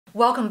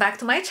Welcome back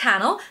to my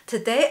channel.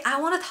 Today I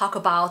want to talk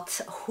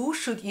about who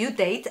should you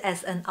date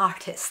as an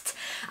artist.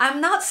 I'm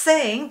not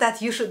saying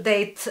that you should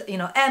date,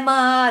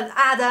 Emma,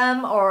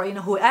 Adam, or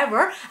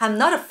whoever. I'm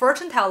not a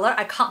fortune teller.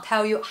 I can't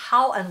tell you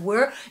how and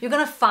where you're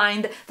gonna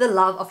find the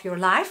love of your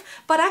life,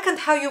 but I can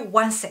tell you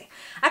one thing.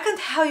 I can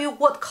tell you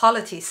what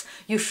qualities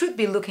you should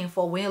be looking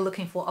for when you're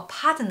looking for a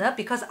partner,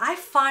 because I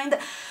find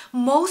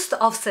most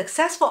of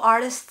successful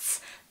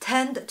artists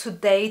tend to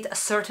date a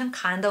certain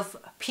kind of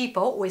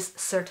people with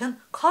certain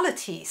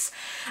qualities.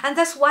 And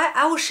that's why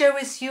I will share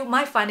with you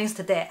my findings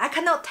today. I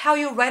cannot tell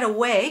you right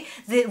away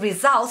the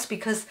results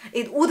because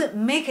it wouldn't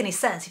make any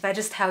sense if I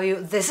just tell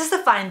you this is the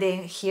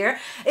finding here.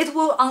 It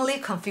will only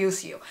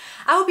confuse you.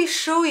 I will be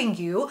showing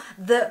you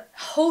the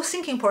whole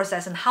thinking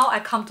process and how I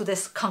come to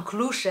this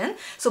conclusion.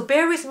 So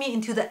bear with me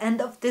until the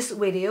end of this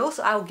video.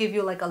 So I will give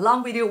you like a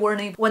long video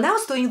warning. When I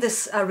was doing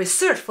this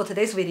research for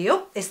today's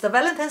video, it's the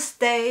Valentine's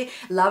Day,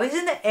 love is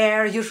in the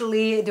air.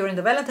 Usually during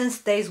the Valentine's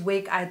Day's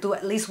week, I do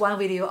at least one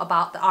video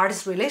about the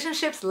artist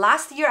relationships.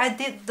 Last year I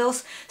did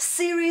those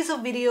series of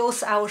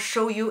videos. I will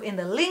show you in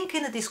the link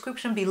in the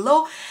description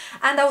below.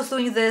 And I was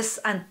doing this,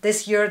 and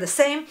this year the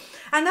same.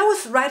 And I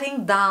was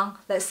writing down,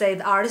 let's say,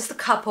 the artist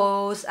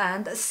couples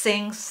and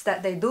things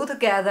that they do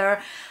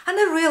together. And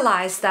I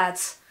realized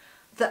that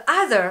the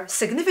other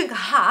significant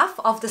half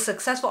of the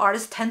successful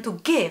artists tend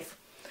to give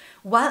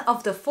one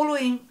of the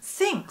following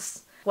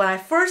things. When I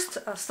first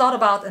thought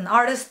about an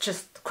artist,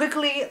 just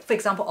quickly, for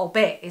example,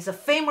 Obey is a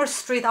famous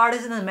street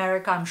artist in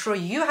America. I'm sure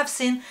you have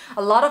seen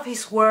a lot of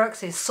his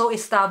works. He's so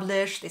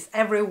established, he's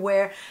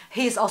everywhere.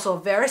 He is also a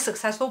very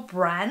successful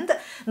brand,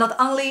 not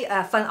only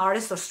a fun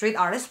artist or street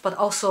artist, but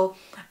also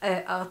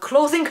a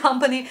clothing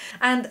company.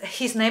 And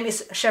his name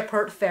is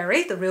Shepard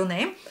Fairey, the real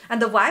name.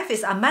 And the wife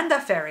is Amanda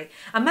Fairey.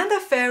 Amanda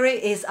Fairey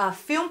is a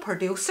film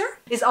producer,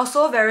 is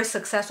also a very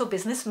successful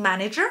business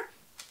manager.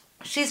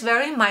 She's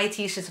very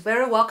mighty, she's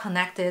very well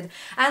connected,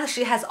 and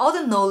she has all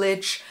the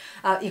knowledge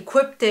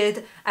equipped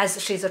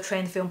as she's a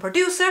trained film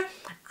producer.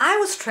 I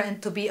was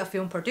trained to be a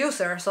film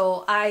producer,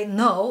 so I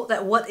know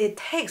that what it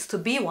takes to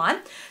be one.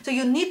 So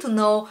you need to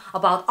know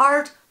about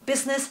art,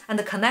 business, and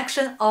the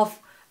connection of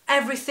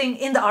everything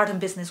in the art and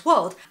business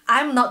world.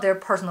 I'm not their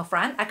personal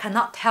friend. I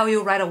cannot tell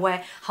you right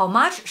away how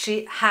much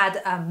she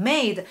had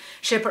made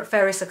Shepard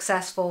Fairey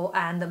successful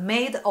and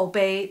made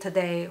Obey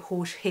today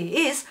who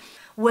he is.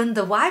 When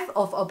the wife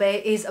of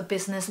Obey is a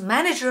business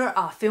manager,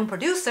 a film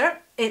producer,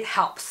 it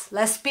helps.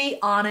 Let's be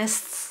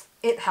honest,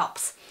 it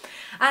helps.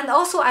 And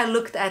also I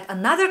looked at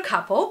another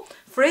couple,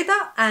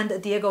 Frida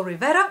and Diego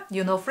Rivera.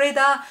 You know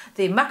Frida,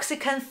 the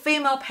Mexican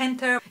female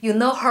painter. You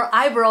know her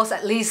eyebrows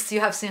at least. You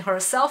have seen her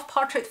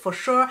self-portrait for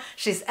sure.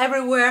 She's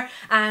everywhere.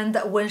 And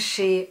when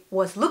she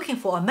was looking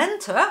for a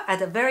mentor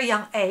at a very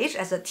young age,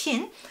 as a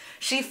teen,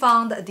 she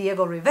found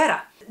Diego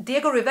Rivera.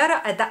 Diego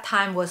Rivera at that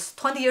time was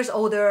 20 years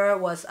older,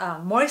 was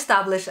more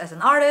established as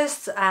an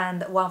artist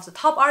and one of the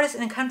top artists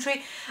in the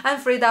country.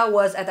 And Frida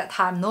was at that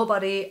time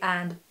nobody,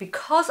 and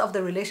because of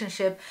the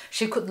relationship,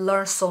 she could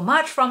learn so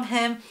much from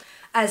him.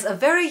 As a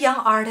very young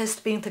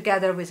artist being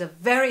together with a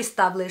very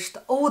established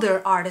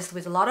older artist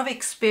with a lot of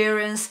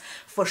experience,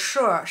 for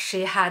sure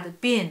she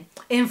had been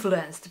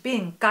influenced,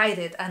 been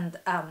guided, and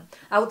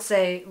I would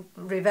say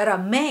Rivera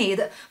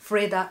made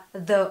Frida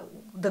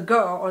the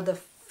girl or the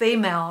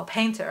female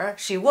painter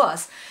she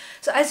was.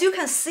 So as you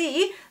can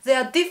see,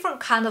 there are different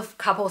kind of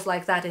couples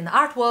like that in the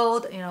art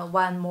world,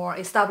 one more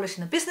established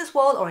in the business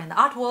world or in the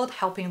art world,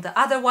 helping the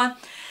other one.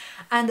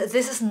 And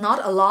this is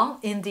not alone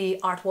in the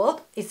art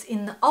world, it's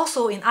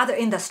also in other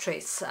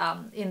industries.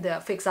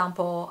 For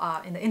example,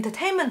 in the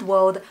entertainment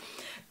world,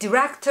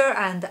 director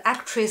and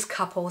actress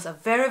couples are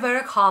very,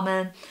 very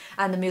common,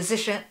 and the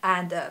musician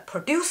and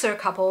producer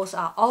couples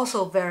are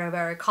also very,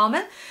 very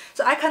common.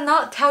 So I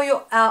cannot tell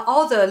you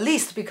all the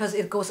list because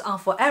it goes on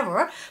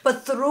forever,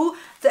 but through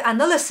the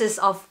analysis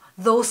of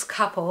those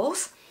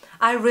couples,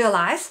 I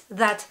realized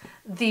that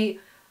the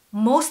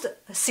most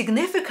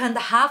significant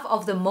half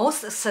of the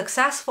most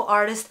successful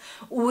artists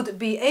would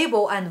be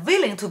able and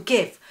willing to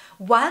give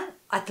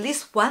at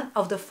least one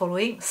of the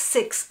following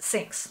 6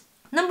 things.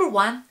 Number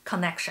 1,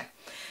 connection.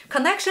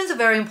 Connections are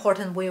very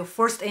important when you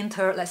first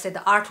enter, let's say,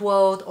 the art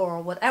world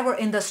or whatever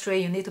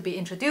industry you need to be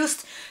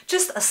introduced,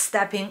 just a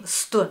stepping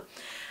stone.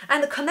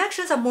 And the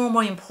connections are more and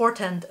more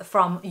important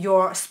from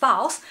your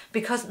spouse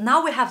because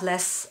now we have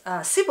less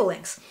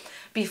siblings.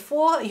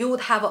 Before, you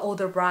would have an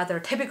older brother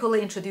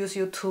typically introduce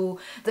you to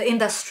the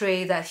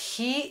industry that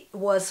he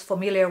was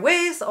familiar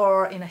with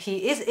or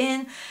he is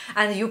in,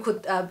 and you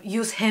could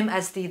use him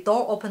as the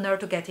door opener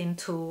to get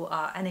into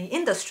any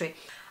industry.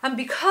 And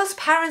because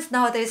parents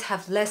nowadays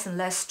have less and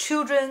less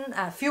children,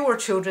 fewer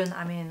children,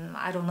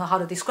 I don't know how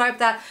to describe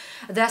that.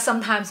 There's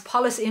sometimes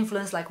policy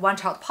influence like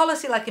one-child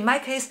policy, like in my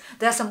case,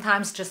 there's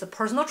sometimes just a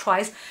personal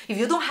choice. If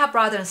you don't have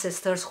brothers and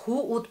sisters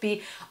who would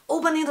be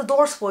opening the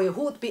doors for you,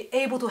 who would be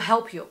able to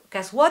help you,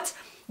 guess what?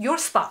 Your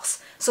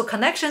spouse. So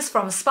connections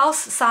from spouse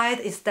side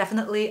is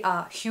definitely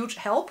a huge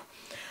help.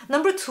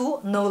 Number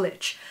 2,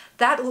 knowledge.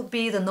 That would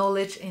be the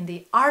knowledge in the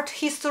art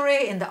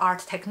history, in the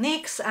art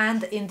techniques,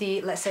 and in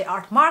the, let's say,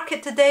 art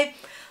market today.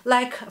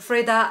 Like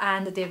Frida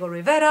and Diego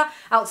Rivera,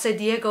 I would say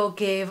Diego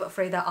gave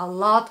Frida a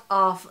lot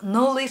of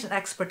knowledge and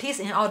expertise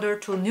in order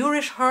to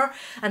nourish her,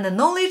 and the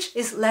knowledge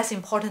is less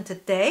important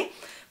today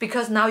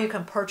because now you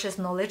can purchase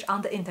knowledge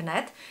on the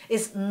internet.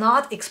 It's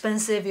not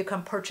expensive. You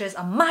can purchase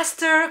a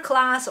master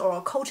class or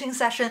a coaching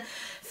session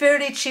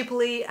fairly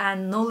cheaply,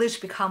 and knowledge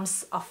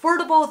becomes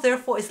affordable.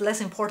 Therefore, it's less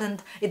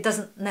important. It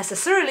doesn't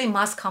necessarily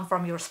must come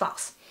from your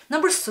spouse.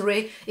 Number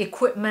 3,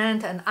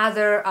 equipment and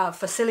other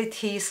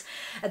facilities.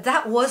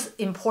 That was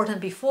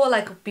important before,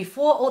 like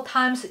before old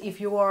times.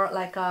 If you were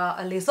like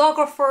a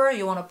lithographer,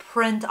 you want to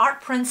print art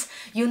prints,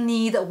 you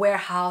need a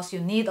warehouse, you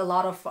need a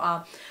lot of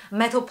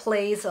metal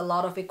plates, a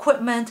lot of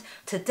equipment.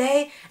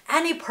 Today,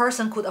 any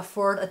person could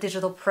afford a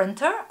digital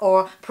printer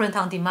or print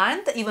on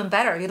demand. Even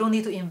better, you don't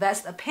need to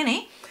invest a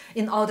penny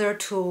in order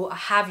to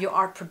have your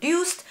art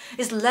produced.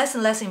 Is less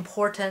and less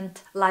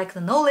important like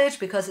the knowledge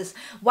because it's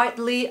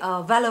widely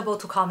available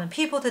to common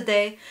people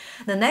today.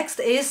 The next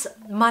is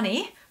money.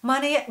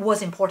 Money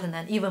was important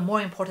and even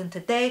more important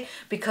today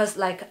because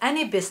like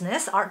any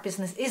business, art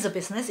business is a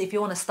business. If you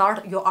want to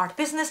start your art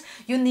business,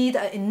 you need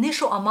an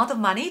initial amount of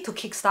money to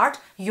kickstart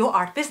your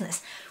art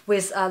business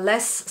with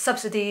less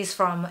subsidies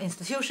from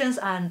institutions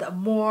and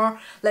more,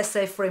 let's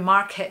say, free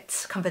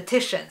market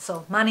competition.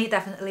 So money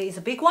definitely is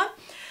a big one.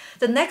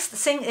 The next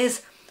thing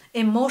is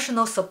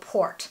emotional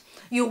support.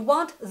 You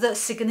want the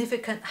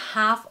significant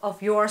half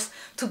of yours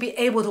to be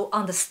able to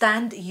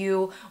understand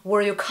you,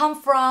 where you come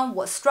from,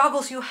 what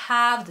struggles you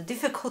have, the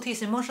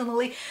difficulties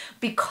emotionally,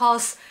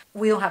 because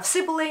we don't have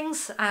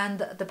siblings and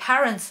the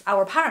parents,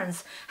 our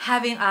parents,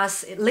 having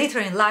us later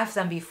in life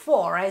than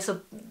before, right?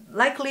 So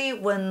likely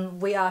when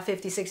we are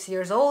 56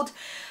 years old,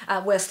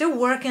 we're still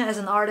working as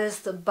an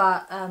artist,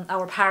 but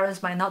our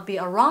parents might not be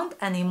around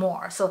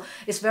anymore. So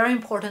it's very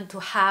important to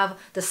have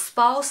the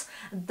spouse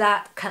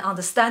that can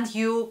understand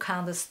you, can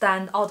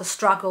understand all the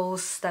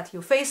struggles that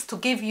you face to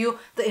give you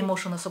the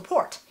emotional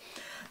support.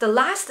 The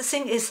last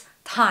thing is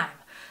time.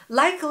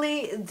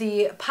 Likely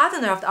the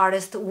partner of the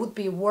artist would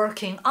be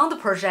working on the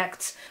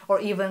project or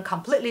even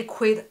completely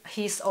quit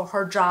his or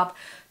her job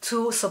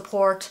to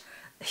support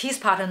his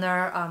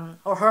partner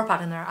or her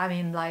partner. I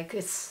mean, like,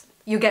 it's,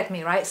 you get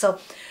me, right? So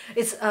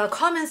it's a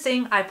common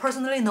thing. I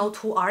personally know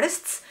 2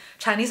 artists,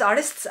 Chinese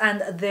artists,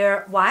 and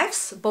their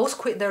wives both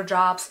quit their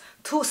jobs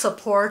to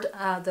support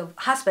the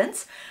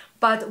husbands.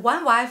 But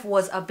one wife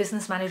was a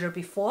business manager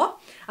before,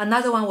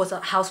 another one was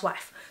a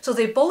housewife. So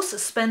they both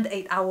spend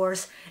 8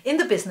 hours in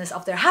the business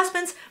of their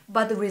husbands,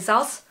 but the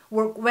results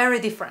were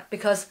very different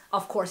because,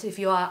 of course, if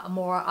you are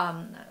more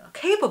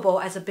capable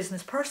as a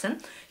business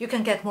person, you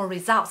can get more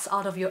results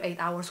out of your 8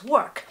 hours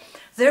work.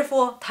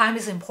 Therefore, time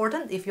is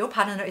important. If your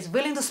partner is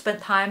willing to spend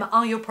time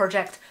on your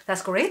project,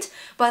 that's great,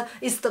 but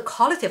it's the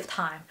quality of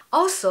time.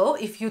 Also,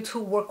 if you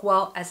two work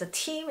well as a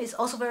team, is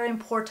also very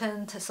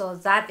important. So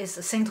that is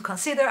a thing to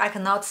consider. I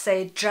cannot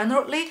say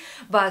generally,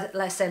 but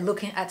let's say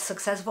looking at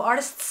successful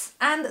artists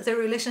and their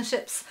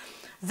relationships,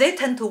 they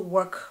tend to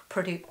work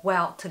pretty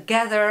well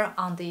together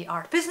on the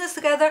art business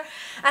together.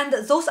 And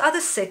those other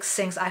 6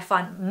 things I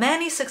find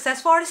many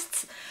successful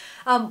artists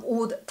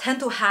would tend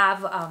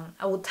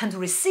to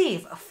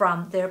receive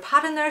from their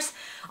partners.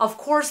 Of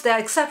course, there are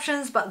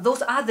exceptions, but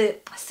those are the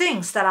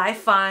things that I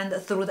find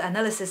through the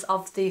analysis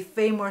of the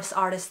famous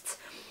artists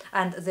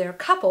and their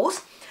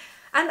couples.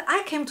 And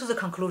I came to the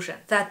conclusion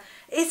that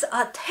it's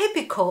a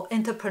typical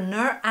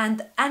entrepreneur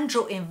and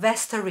angel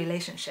investor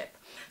relationship.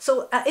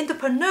 So an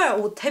entrepreneur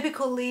would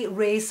typically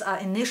raise an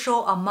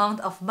initial amount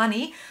of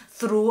money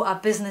through a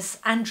business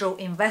angel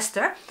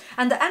investor.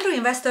 And the angel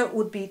investor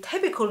would be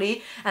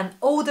typically an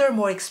older,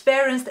 more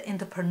experienced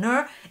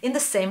entrepreneur in the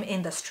same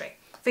industry.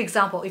 For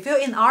example, if you're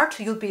in art,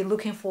 you'll be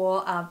looking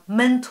for a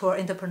mentor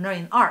entrepreneur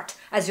in art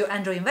as your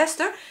angel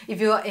investor. If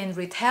you're in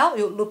retail,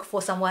 you look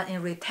for someone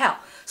in retail.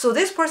 So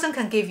this person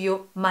can give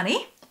you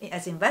money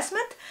as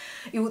investment.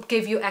 It would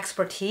give you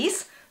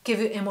expertise, give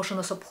you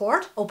emotional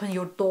support, open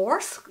your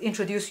doors,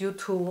 introduce you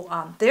to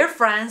their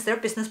friends, their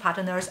business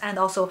partners, and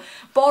also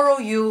borrow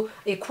you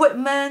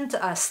equipment,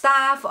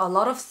 staff, a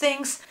lot of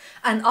things,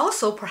 and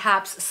also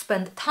perhaps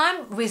spend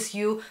time with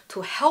you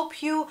to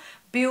help you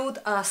build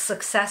a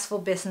successful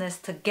business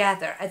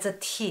together as a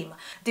team,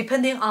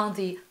 depending on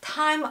the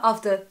time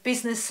of the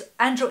business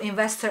angel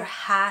investor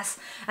has,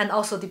 and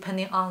also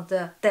depending on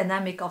the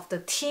dynamic of the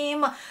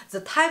team, the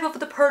type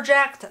of the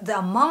project, the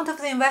amount of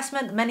the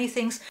investment, many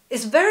things.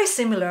 It's very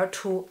similar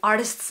to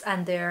artists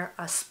and their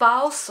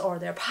spouse or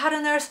their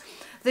partners.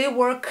 They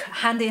work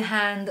hand in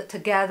hand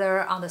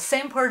together on the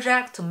same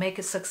project to make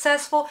it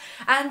successful,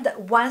 and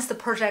once the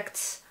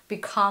project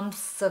becomes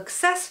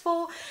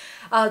successful,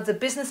 the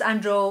business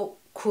angel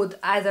could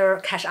either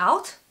cash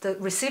out,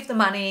 receive the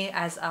money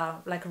as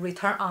like a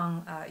return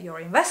on your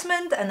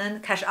investment and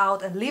then cash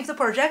out and leave the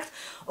project,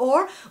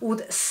 or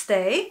would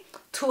stay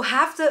to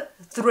have the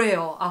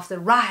thrill of the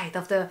ride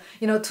of the,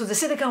 to the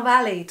Silicon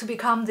Valley, to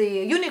become the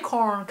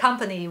unicorn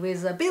company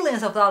with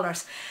billions of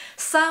dollars.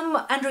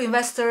 Some angel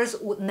investors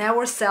would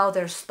never sell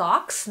their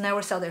stocks,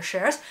 never sell their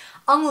shares,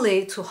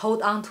 only to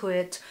hold on to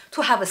it,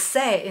 to have a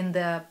say in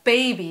the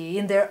baby,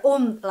 in their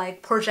own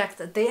like project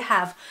that they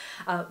have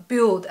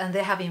built and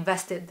they have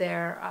invested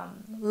their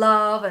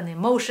love and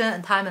emotion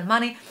and time and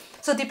money.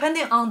 So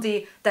depending on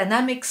the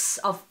dynamics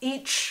of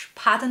each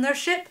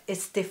partnership,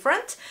 it's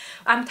different.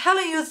 I'm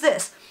telling you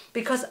this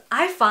because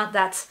I found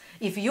that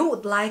if you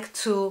would like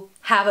to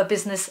have a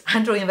business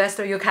angel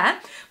investor, you can.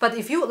 But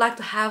if you would like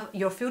to have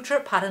your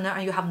future partner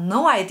and you have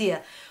no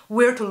idea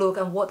where to look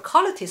and what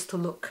qualities to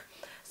look,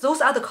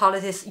 those are the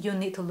qualities you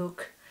need to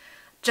look,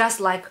 just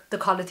like the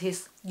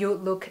qualities you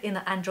look in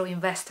an angel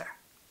investor.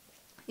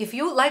 If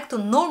you would like to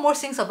know more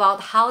things about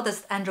how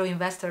does angel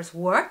investors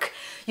work,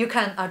 you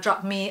can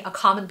drop me a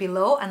comment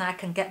below and I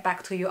can get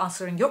back to you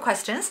answering your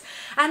questions.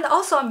 And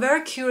also I'm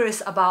very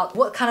curious about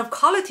what kind of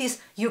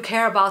qualities you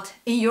care about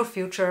in your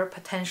future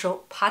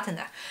potential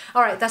partner.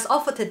 Alright, that's all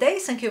for today.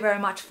 Thank you very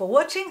much for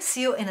watching.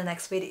 See you in the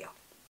next video.